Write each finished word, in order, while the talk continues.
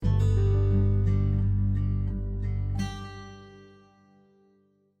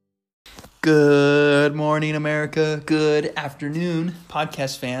Good morning, America. Good afternoon,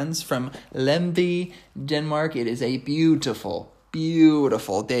 podcast fans from Lemvig, Denmark. It is a beautiful,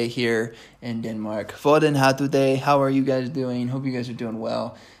 beautiful day here in Denmark. Hvordan har du dag? How are you guys doing? Hope you guys are doing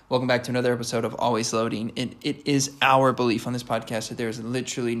well. Welcome back to another episode of Always Loading. It is our belief on this podcast that there is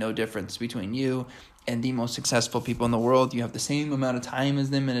literally no difference between you and the most successful people in the world. You have the same amount of time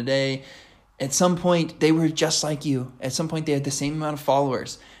as them in a day. At some point, they were just like you. At some point, they had the same amount of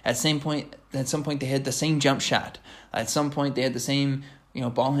followers. At some point, they had the same jump shot. At some point, they had the same,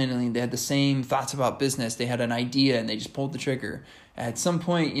 ball handling. They had the same thoughts about business. They had an idea and they just pulled the trigger. At some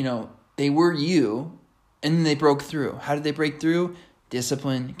point, they were you, and then they broke through. How did they break through?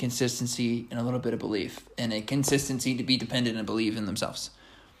 Discipline, consistency, and a little bit of belief, and a consistency to be dependent and believe in themselves.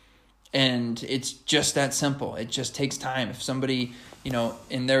 And it's just that simple. It just takes time. If somebody,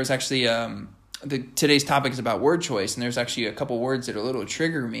 and there's actually, today's topic is about word choice, and there's actually a couple words that a little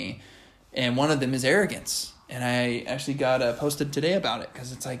trigger me, and one of them is arrogance. And I actually got posted today about it,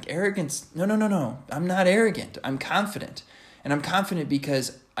 because it's like, arrogance, no, I'm not arrogant. I'm confident. And I'm confident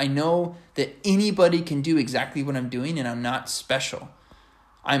because I know that anybody can do exactly what I'm doing, and I'm not special.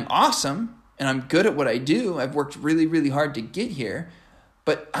 I'm awesome, and I'm good at what I do. I've worked really, really hard to get here.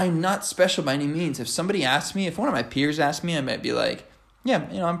 But I'm not special by any means. If somebody asks me, if one of my peers asks me, I might be like, yeah,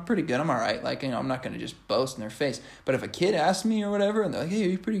 I'm pretty good. I'm all right. Like, I'm not going to just boast in their face. But if a kid asks me or whatever, and they're like, hey, are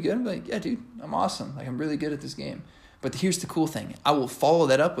you pretty good? I'm like, yeah, dude, I'm awesome. Like, I'm really good at this game. But here's the cool thing. I will follow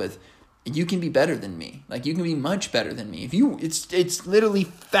that up with, you can be better than me. Like, you can be much better than me. It's literally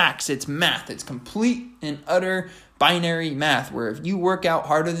facts. It's math. It's complete and utter binary math, where if you work out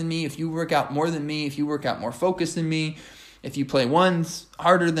harder than me, if you work out more than me, if you work out more focused than me, if you play ones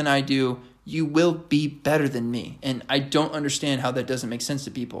harder than I do, you will be better than me. And I don't understand how that doesn't make sense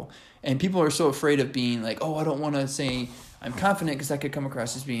to people. And people are so afraid of being like, oh, I don't want to say I'm confident because that could come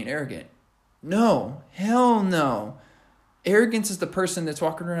across as being arrogant. No, hell no. Arrogance is the person that's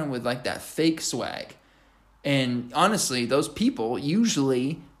walking around with like that fake swag. And honestly, those people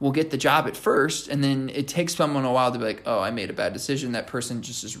usually will get the job at first, and then it takes someone a while to be like, oh, I made a bad decision. That person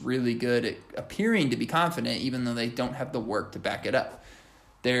just is really good at appearing to be confident, even though they don't have the work to back it up.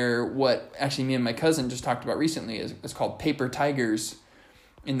 They're what actually me and my cousin just talked about recently is called paper tigers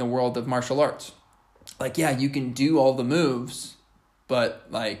in the world of martial arts. Like, yeah, you can do all the moves, but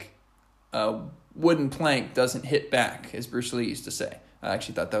like a wooden plank doesn't hit back, as Bruce Lee used to say. I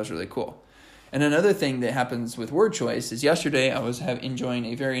actually thought that was really cool. And another thing that happens with word choice is yesterday I was enjoying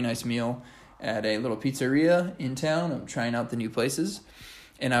a very nice meal at a little pizzeria in town. I'm trying out the new places.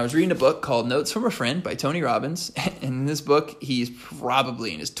 And I was reading a book called Notes from a Friend by Tony Robbins. And in this book, he's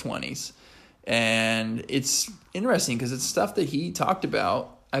probably in his 20s. And it's interesting because it's stuff that he talked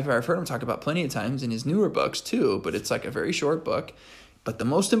about. I've heard him talk about plenty of times in his newer books too, but it's like a very short book. But the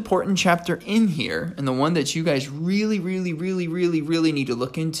most important chapter in here, and the one that you guys really, really, really, really, really need to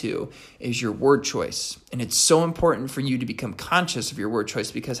look into, is your word choice. And it's so important for you to become conscious of your word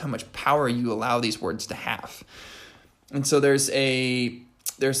choice because how much power you allow these words to have. And so there's an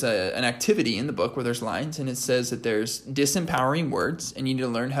activity in the book where there's lines, and it says that there's disempowering words, and you need to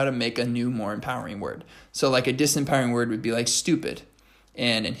learn how to make a new, more empowering word. So like a disempowering word would be like stupid.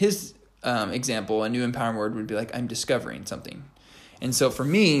 And in his example, a new empowering word would be like, I'm discovering something. And so for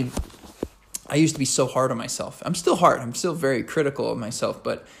me, I used to be so hard on myself. I'm still hard. I'm still very critical of myself,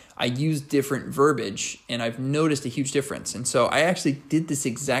 but I use different verbiage, and I've noticed a huge difference. And so I actually did this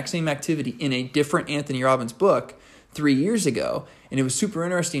exact same activity in a different Anthony Robbins book 3 years ago, and it was super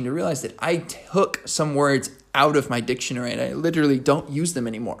interesting to realize that I took some words out of my dictionary, and I literally don't use them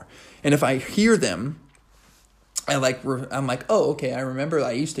anymore. And if I hear them, I'm like, oh, okay, I remember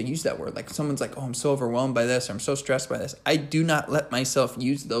I used to use that word. Like someone's like, oh, I'm so overwhelmed by this, or I'm so stressed by this. I do not let myself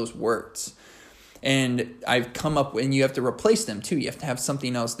use those words. And I've come up with, and you have to replace them too. You have to have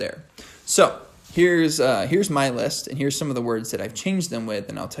something else there. So here's my list, and here's some of the words that I've changed them with,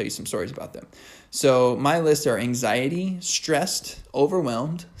 and I'll tell you some stories about them. So my list are anxiety, stressed,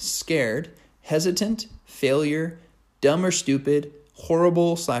 overwhelmed, scared, hesitant, failure, dumb or stupid,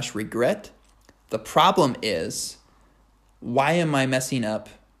 horrible/regret. The problem is, why am I messing up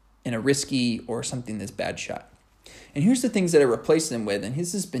in a risky or something that's bad shot? And here's the things that I replace them with, and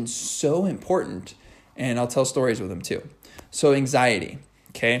this has been so important, and I'll tell stories with them too. So anxiety,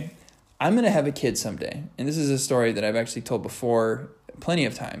 okay? I'm going to have a kid someday, and this is a story that I've actually told before plenty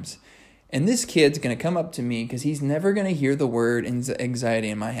of times. And this kid's going to come up to me because he's never going to hear the word anxiety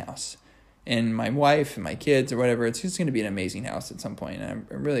in my house. And my wife and my kids or whatever, it's just going to be an amazing house at some point. And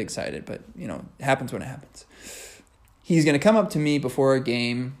I'm really excited, but, it happens when it happens. He's going to come up to me before a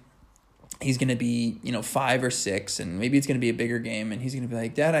game, he's going to be, 5 or 6, and maybe it's going to be a bigger game, and he's going to be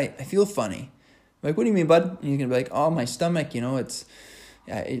like, Dad, I feel funny. I'm like, what do you mean, bud? And he's going to be like, oh, my stomach,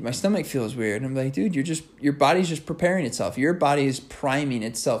 my stomach feels weird. And I'm like, dude, your body's just preparing itself. Your body is priming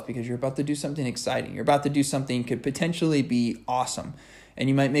itself because you're about to do something exciting. You're about to do something could potentially be awesome. And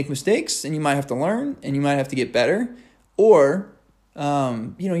you might make mistakes, and you might have to learn, and you might have to get better, or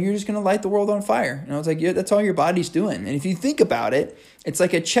you're just going to light the world on fire. And I was like, yeah, that's all your body's doing. And if you think about it, it's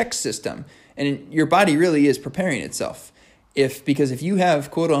like a check system, and your body really is preparing itself. Because if you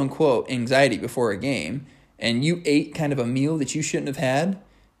have quote unquote anxiety before a game and you ate kind of a meal that you shouldn't have had,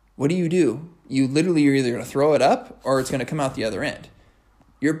 what do? You literally are either going to throw it up or it's going to come out the other end.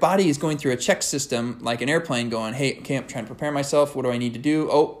 Your body is going through a check system like an airplane going, hey, okay, I'm trying to prepare myself. What do I need to do?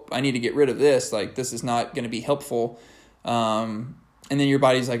 Oh, I need to get rid of this. Like, this is not going to be helpful. And then your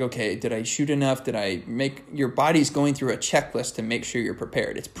body's like, okay, did I shoot enough? Your body's going through a checklist to make sure you're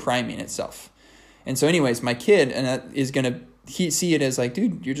prepared. It's priming itself. And so anyways, my kid is going to see it as like,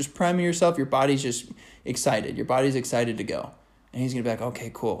 dude, you're just priming yourself. Your body's just excited. Your body's excited to go. And he's going to be like,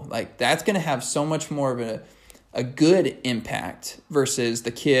 okay, cool. Like, that's going to have so much more of a good impact versus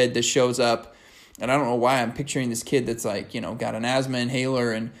the kid that shows up. And I don't know why I'm picturing this kid that's like, got an asthma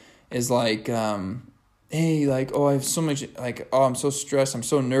inhaler and is like, hey, like, oh, I have so much, like, oh, I'm so stressed. I'm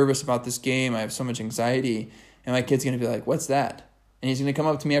so nervous about this game. I have so much anxiety. And my kid's going to be like, what's that? And he's going to come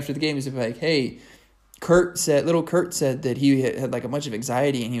up to me after the game. He's going to be like, hey, little Kurt said that he had like a bunch of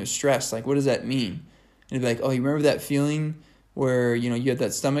anxiety and he was stressed. Like, what does that mean? And he'd be like, oh, you remember that feeling where, you had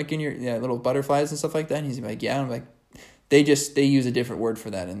that stomach in your little butterflies and stuff like that? And he's like, yeah. And I'm like, they use a different word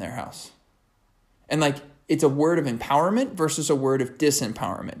for that in their house. And like, it's a word of empowerment versus a word of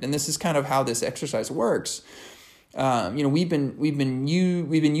disempowerment. And this is kind of how this exercise works. We've been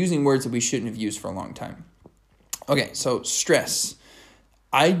using words that we shouldn't have used for a long time. Okay, so stress.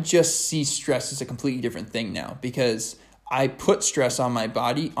 I just see stress as a completely different thing now because I put stress on my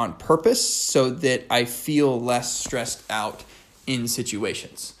body on purpose so that I feel less stressed out in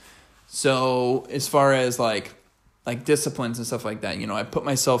situations. So as far as like disciplines and stuff like that, I put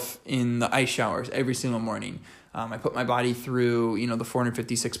myself in the ice showers every single morning. I put my body through, the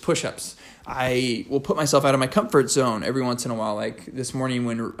 456 push-ups. I will put myself out of my comfort zone every once in a while. Like this morning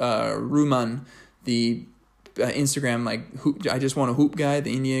when Ruman, the Instagram, I just want a hoop guy,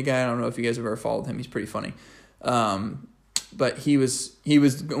 the India guy. I don't know if you guys have ever followed him. He's pretty funny. But he was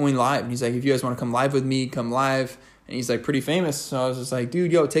going live, and he's like, if you guys want to come live with me, come live. And he's like pretty famous. So I was just like,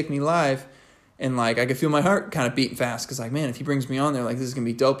 dude, take me live. And like, I could feel my heart kind of beating fast. Cause like, man, if he brings me on there, like this is going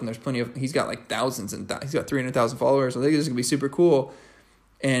to be dope. And there's he's got like thousands and he's got 300,000 followers. I think this is going to be super cool.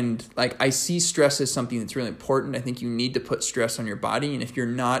 And like, I see stress as something that's really important. I think you need to put stress on your body. And if you're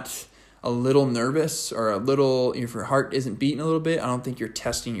not a little nervous or if your heart isn't beating a little bit, I don't think you're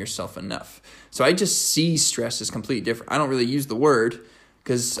testing yourself enough. So I just see stress as completely different. I don't really use the word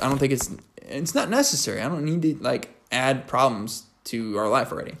because I don't think it's not necessary. I don't need to like add problems to our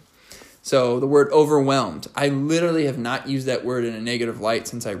life already. So the word overwhelmed, I literally have not used that word in a negative light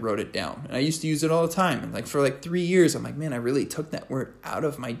since I wrote it down. And I used to use it all the time. And like for like 3 years, I'm like, man, I really took that word out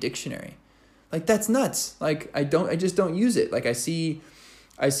of my dictionary. Like that's nuts. Like I just don't use it. Like I see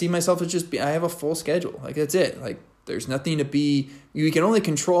myself as I have a full schedule. Like that's it. Like there's nothing to be, we can only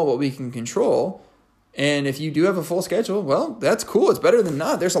control what we can control. And if you do have a full schedule, well, that's cool. It's better than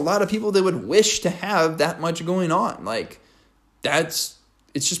not. There's a lot of people that would wish to have that much going on. Like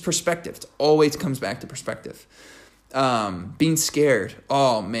it's just perspective. It always comes back to perspective. Being scared.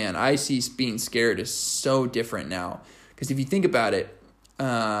 Oh man, I see being scared is so different now. Because if you think about it,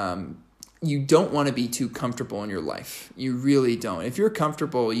 you don't want to be too comfortable in your life. You really don't. If you're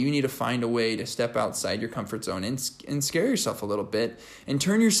comfortable, you need to find a way to step outside your comfort zone and scare yourself a little bit and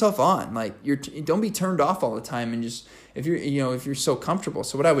turn yourself on. Like don't be turned off all the time and just if you're so comfortable.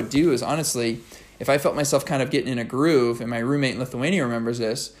 So what I would do is honestly, if I felt myself kind of getting in a groove, and my roommate in Lithuania remembers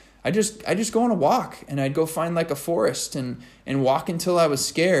this, I just go on a walk and I'd go find like a forest and walk until I was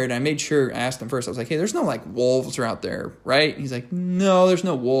scared. I made sure, I asked him first, I was like, hey, there's no like wolves are out there, right? He's like, no, there's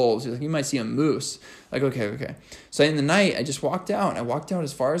no wolves. He's like, you might see a moose. Like, okay. So in the night, I just walked out. I walked out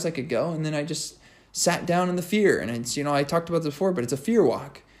as far as I could go. And then I just sat down in the fear. And it's, I talked about this before, but it's a fear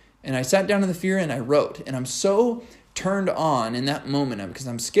walk. And I sat down in the fear and I wrote. And I'm so turned on in that moment because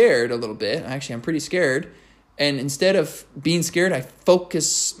I'm scared a little bit. Actually, I'm pretty scared. And instead of being scared, I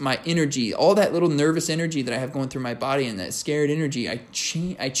focus my energy, all that little nervous energy that I have going through my body and that scared energy, I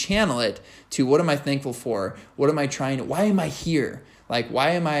channel it to what am I thankful for? Why am I here? Like, why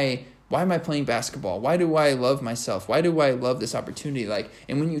am I playing basketball? Why do I love myself? Why do I love this opportunity? Like,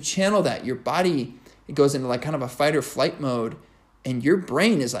 and when you channel that, your body, it goes into like kind of a fight or flight mode and your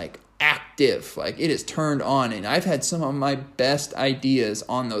brain is like active. active. Like it is turned on. And I've had some of my best ideas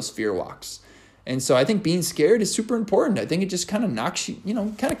on those fear walks. And so I think being scared is super important. I think it just kind of knocks you,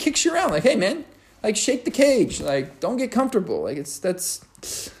 kind of kicks you around. Like, hey man, like shake the cage. Like don't get comfortable. Like that's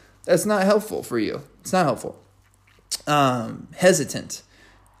not helpful for you. It's not helpful. Hesitant.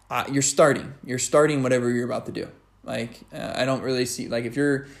 You're starting whatever you're about to do. Like, I don't really see, like if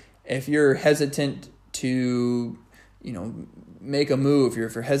you're hesitant to, make a move,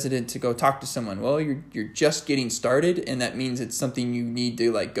 if you're hesitant to go talk to someone, well, you're just getting started, and that means it's something you need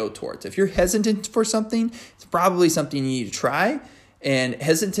to like go towards. If you're hesitant for something, it's probably something you need to try. And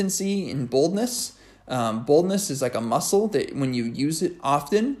hesitancy and boldness is like a muscle that when you use it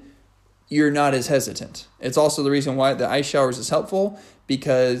often, you're not as hesitant. It's also the reason why the ice showers is helpful,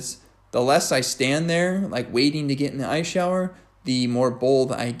 because the less I stand there like waiting to get in the ice shower, the more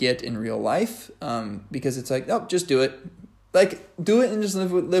bold I get in real life, because it's like, oh, just do it. Like do it and just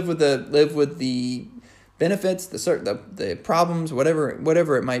live with the benefits, the problems,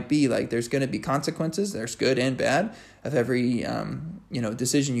 whatever it might be. Like there's going to be consequences. There's good and bad of every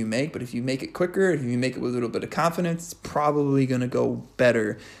decision you make. But if you make it quicker, if you make it with a little bit of confidence, it's probably going to go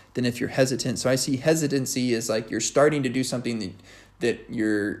better than if you're hesitant. So I see hesitancy as like you're starting to do something that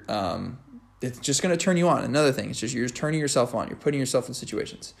you're it's just going to turn you on. Another thing, it's just you're just turning yourself on. You're putting yourself in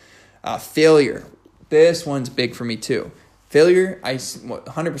situations. Failure. This one's big for me too. Failure, I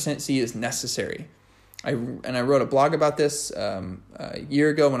 100% see as necessary. I wrote a blog about this a year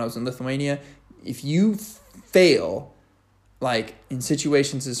ago when I was in Lithuania. If you fail, like in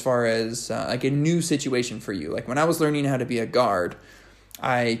situations as far as like a new situation for you, like when I was learning how to be a guard,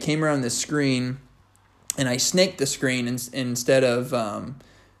 I came around this screen and I snaked the screen instead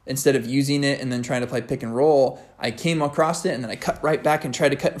of using it and then trying to play pick and roll. I came across it and then I cut right back and tried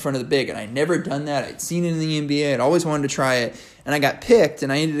to cut in front of the big. And I'd never done that. I'd seen it in the NBA. I'd always wanted to try it. And I got picked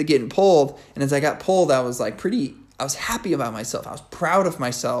and I ended up getting pulled. And as I got pulled, I was happy about myself. I was proud of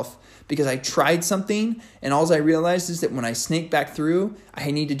myself because I tried something. And all I realized is that when I snake back through,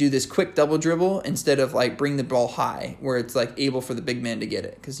 I need to do this quick double dribble instead of like bring the ball high where it's like able for the big man to get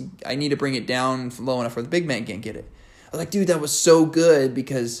it. Because I need to bring it down low enough where the big man can't get it. I was like, dude, that was so good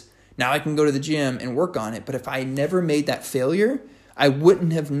because now I can go to the gym and work on it. But if I never made that failure, I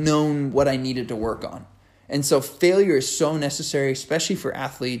wouldn't have known what I needed to work on. And so failure is so necessary, especially for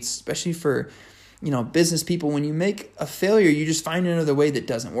athletes, especially for, business people. When you make a failure, you just find another way that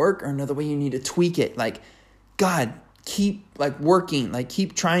doesn't work or another way you need to tweak it. Like, God, keep like working, like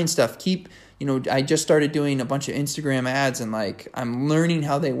keep trying stuff. I just started doing a bunch of Instagram ads and like I'm learning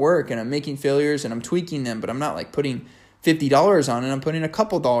how they work and I'm making failures and I'm tweaking them, but I'm not like putting $50 on it. I'm putting a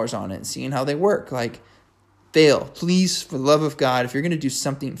couple dollars on it and seeing how they work. Like, fail. Please, for the love of God, if you're going to do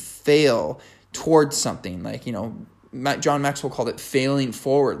something, fail towards something. Like, John Maxwell called it failing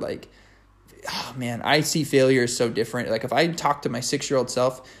forward. Like, oh man, I see failure as so different. Like, if I talked to my 6-year-old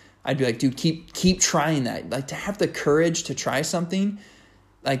self, I'd be like, dude, keep trying that. Like, to have the courage to try something,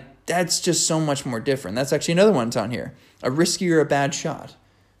 like, that's just so much more different. That's actually another one that's on here. A risky or a bad shot.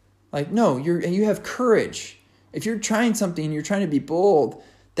 Like, no, you have courage. If you're trying something, you're trying to be bold,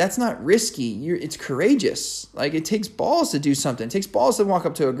 that's not risky. It's courageous. Like, it takes balls to do something. It takes balls to walk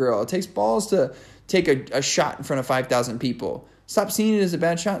up to a girl. It takes balls to take a shot in front of 5,000 people. Stop seeing it as a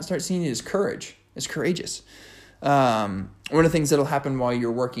bad shot and start seeing it as courage. It's courageous. One of the things that'll happen while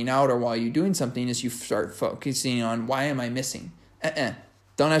you're working out or while you're doing something is you start focusing on, why am I missing?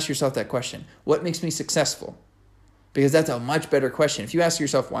 Don't ask yourself that question. What makes me successful? Because that's a much better question. If you ask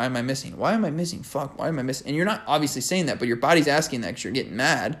yourself, why am I missing? Why am I missing? Why am I missing? And you're not obviously saying that, but your body's asking that because you're getting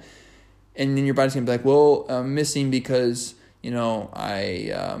mad. And then your body's going to be like, well, I'm missing because,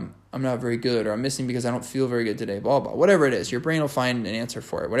 I'm not very good, or I'm missing because I don't feel very good today, blah, blah. Whatever it is, your brain will find an answer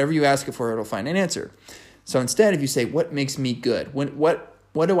for it. Whatever you ask it for, it'll find an answer. So instead, if you say, what makes me good? What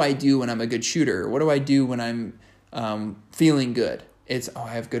do I do when I'm a good shooter? What do I do when I'm feeling good? It's, I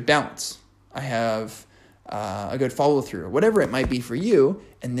have good balance. I have a good follow through, whatever it might be for you.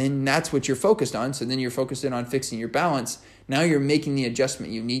 And then that's what you're focused on. So then you're focused in on fixing your balance. Now you're making the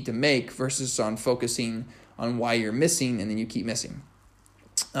adjustment you need to make versus on focusing on why you're missing and then you keep missing.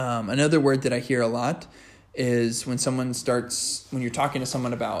 Another word that I hear a lot is when you're talking to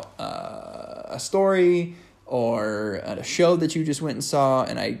someone about a story or at a show that you just went and saw,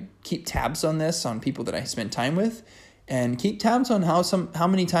 and I keep tabs on this on people that I spend time with, and keep tabs on how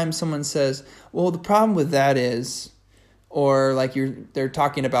many times someone says, well, the problem with that is, or like they're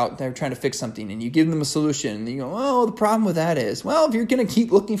trying to fix something and you give them a solution and you go, oh, the problem with that is, well, if you're going to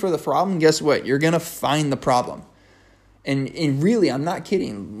keep looking for the problem, guess what? You're going to find the problem. And really, I'm not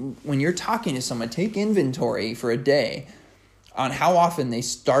kidding. When you're talking to someone, take inventory for a day on how often they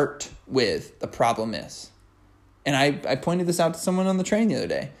start with the problem is. And I pointed this out to someone on the train the other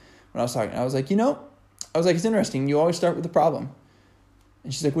day when I was talking. I was like, it's interesting. You always start with the problem.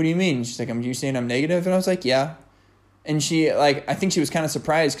 And she's like, what do you mean? She's like, you saying I'm negative? And I was like, yeah. And she, I think she was kind of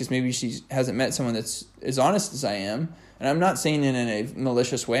surprised because maybe she hasn't met someone that's as honest as I am. And I'm not saying it in a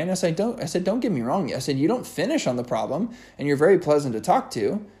malicious way. And I said, don't get me wrong. I said, you don't finish on the problem, and you're very pleasant to talk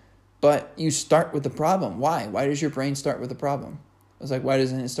to, but you start with the problem. Why? Why does your brain start with the problem? I was like, why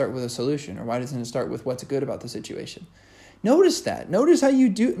doesn't it start with a solution? Or why doesn't it start with what's good about the situation? Notice that. Notice how you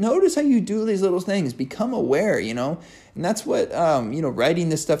do these little things. Become aware, And that's what, writing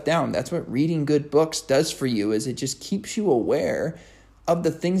this stuff down, that's what reading good books does for you, is it just keeps you aware of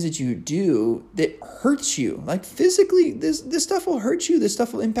the things that you do that hurts you. Like physically, this stuff will hurt you. This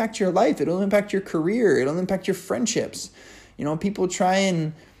stuff will impact your life. It'll impact your career. It'll impact your friendships. People try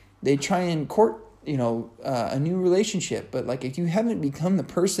and court, a new relationship. But if you haven't become the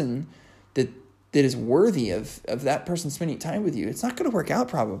person that is worthy of that person spending time with you, it's not going to work out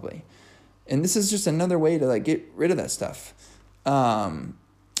probably. And this is just another way to get rid of that stuff. And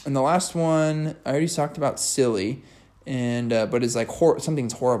the last one, I already talked about silly, and but it's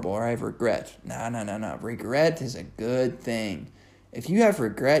something's horrible or I have regret. No. Regret is a good thing. If you have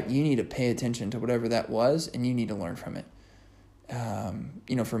regret, you need to pay attention to whatever that was, and you need to learn from it.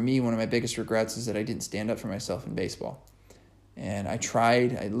 For me, one of my biggest regrets is that I didn't stand up for myself in baseball. And I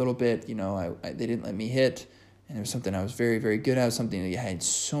tried a little bit, they didn't let me hit. And it was something I was very, very good at. It was something that I had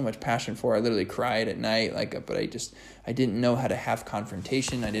so much passion for. I literally cried at night, but I didn't know how to have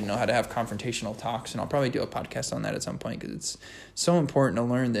confrontation. I didn't know how to have confrontational talks. And I'll probably do a podcast on that at some point, because it's so important to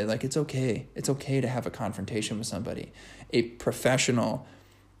learn that, it's okay. It's okay to have a confrontation with somebody, a professional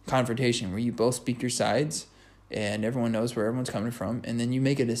confrontation where you both speak your sides and everyone knows where everyone's coming from. And then you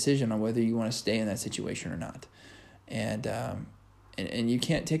make a decision on whether you want to stay in that situation or not. And you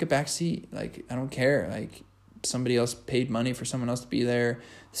can't take a back seat. I don't care. Somebody else paid money for someone else to be there.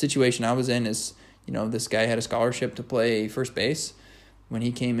 The situation I was in is, this guy had a scholarship to play first base when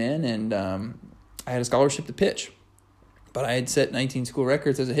he came in, and I had a scholarship to pitch. But I had set 19 school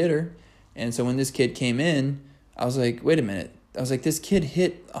records as a hitter. And so when this kid came in, I was like, wait a minute. I was like, this kid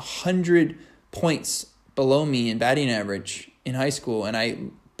hit 100 points below me in batting average in high school, and I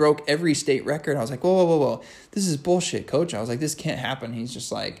broke every state record. I was like, whoa. This is bullshit, coach. I was like, this can't happen. He's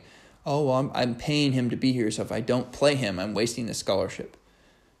just like, oh, well, I'm paying him to be here. So if I don't play him, I'm wasting the scholarship.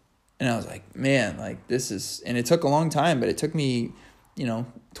 And I was like, man, this is, and it took a long time, but it took me,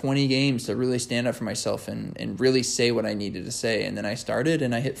 20 games to really stand up for myself and really say what I needed to say. And then I started,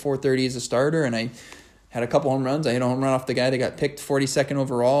 and I hit 430 as a starter, and I had a couple home runs. I hit a home run off the guy that got picked 42nd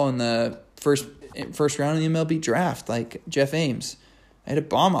overall in the first round of the MLB draft, Jeff Ames. I had a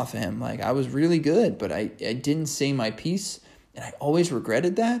bomb off of him. I was really good, but I didn't say my piece, and I always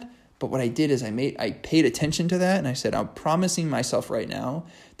regretted that. But what I did is I paid attention to that, and I said, I'm promising myself right now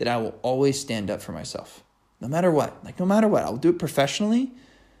that I will always stand up for myself, no matter what. No matter what. I'll do it professionally,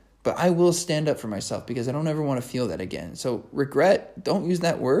 but I will stand up for myself because I don't ever want to feel that again. So regret, don't use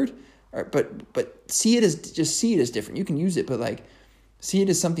that word, but see it as different. You can use it, but see it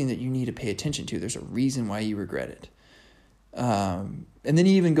as something that you need to pay attention to. There's a reason why you regret it. And then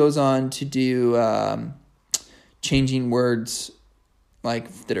he even goes on to do changing words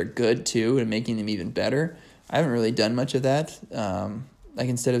that are good too and making them even better. I haven't really done much of that.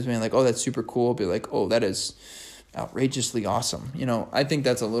 Instead of being oh, that's super cool, be oh, that is outrageously awesome. I think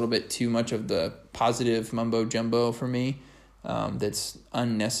that's a little bit too much of the positive mumbo jumbo for me. That's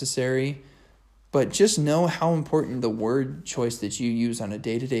unnecessary. But just know how important the word choice that you use on a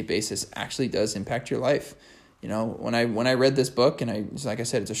day-to-day basis actually does impact your life. When I read this book, and like I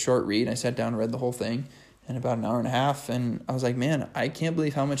said, it's a short read. I sat down and read the whole thing in about an hour and a half, and I was like, man, I can't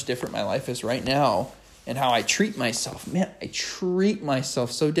believe how much different my life is right now and how I treat myself. Man, I treat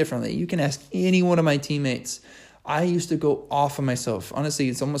myself so differently. You can ask any one of my teammates. I used to go off on myself. Honestly,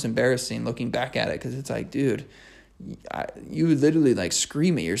 it's almost embarrassing looking back at it, because it's dude, you would literally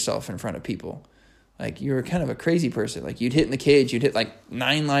scream at yourself in front of people. You were kind of a crazy person. You'd hit in the cage, you'd hit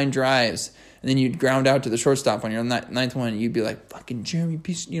 9 line drives, and then you'd ground out to the shortstop on your ninth one, and you'd be fucking Jeremy,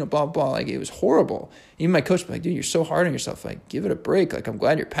 piece, blah, blah. It was horrible. Even my coach would be dude, you're so hard on yourself. Give it a break. I'm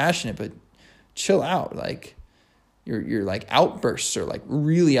glad you're passionate, but chill out. Your outbursts are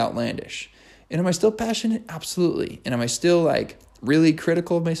really outlandish. And am I still passionate? Absolutely. And am I still really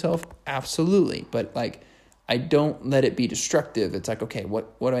critical of myself? Absolutely. But I don't let it be destructive. It's okay,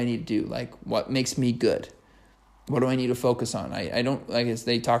 what do I need to do? What makes me good? What do I need to focus on? I don't, as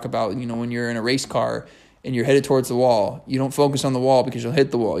they talk about, when you're in a race car and you're headed towards the wall, you don't focus on the wall because you'll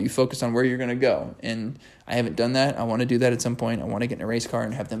hit the wall. You focus on where you're going to go. And I haven't done that. I want to do that at some point. I want to get in a race car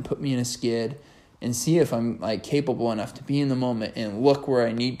and have them put me in a skid and see if I'm like capable enough to be in the moment and look where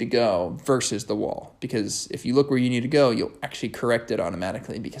I need to go versus the wall. Because if you look where you need to go, you'll actually correct it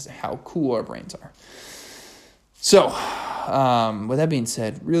automatically because of how cool our brains are. So, with that being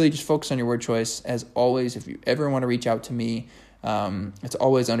said, really just focus on your word choice. As always, if you ever want to reach out to me, it's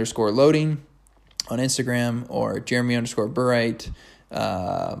always _loading on Instagram or Jeremy_Burright,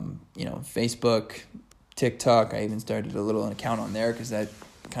 Facebook, TikTok. I even started a little account on there because that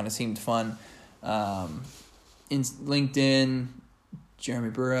kind of seemed fun. In LinkedIn, Jeremy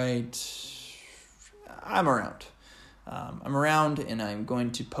Burright. I'm around. And I'm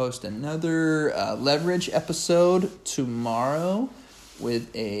going to post another leverage episode tomorrow with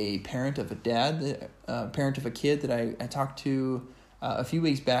a parent of a kid that I talked to a few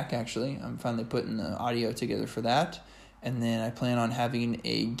weeks back, actually. I'm finally putting the audio together for that. And then I plan on having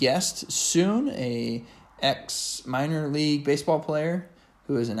a guest soon, a ex-minor league baseball player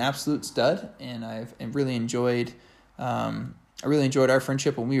who is an absolute stud. And I've really enjoyed our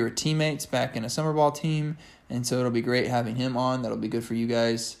friendship when we were teammates back in a summer ball team. And so it'll be great having him on. That'll be good for you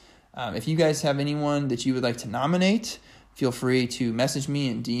guys. If you guys have anyone that you would like to nominate, feel free to message me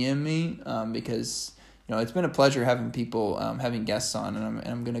and DM me because it's been a pleasure having people, having guests on, and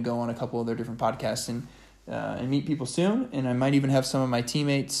I'm going to go on a couple other different podcasts and meet people soon. And I might even have some of my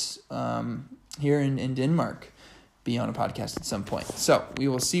teammates here in Denmark be on a podcast at some point. So we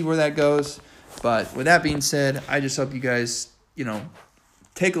will see where that goes. But with that being said, I just hope you guys,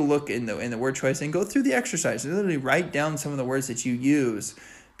 take a look in the word choice and go through the exercise. Literally write down some of the words that you use,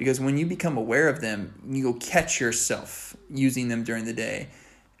 because when you become aware of them, you'll catch yourself using them during the day.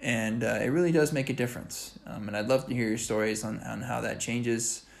 And it really does make a difference. And I'd love to hear your stories on how that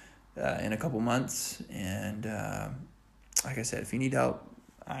changes in a couple months. And like I said, if you need help,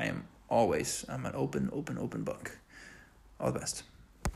 I'm an open book. All the best.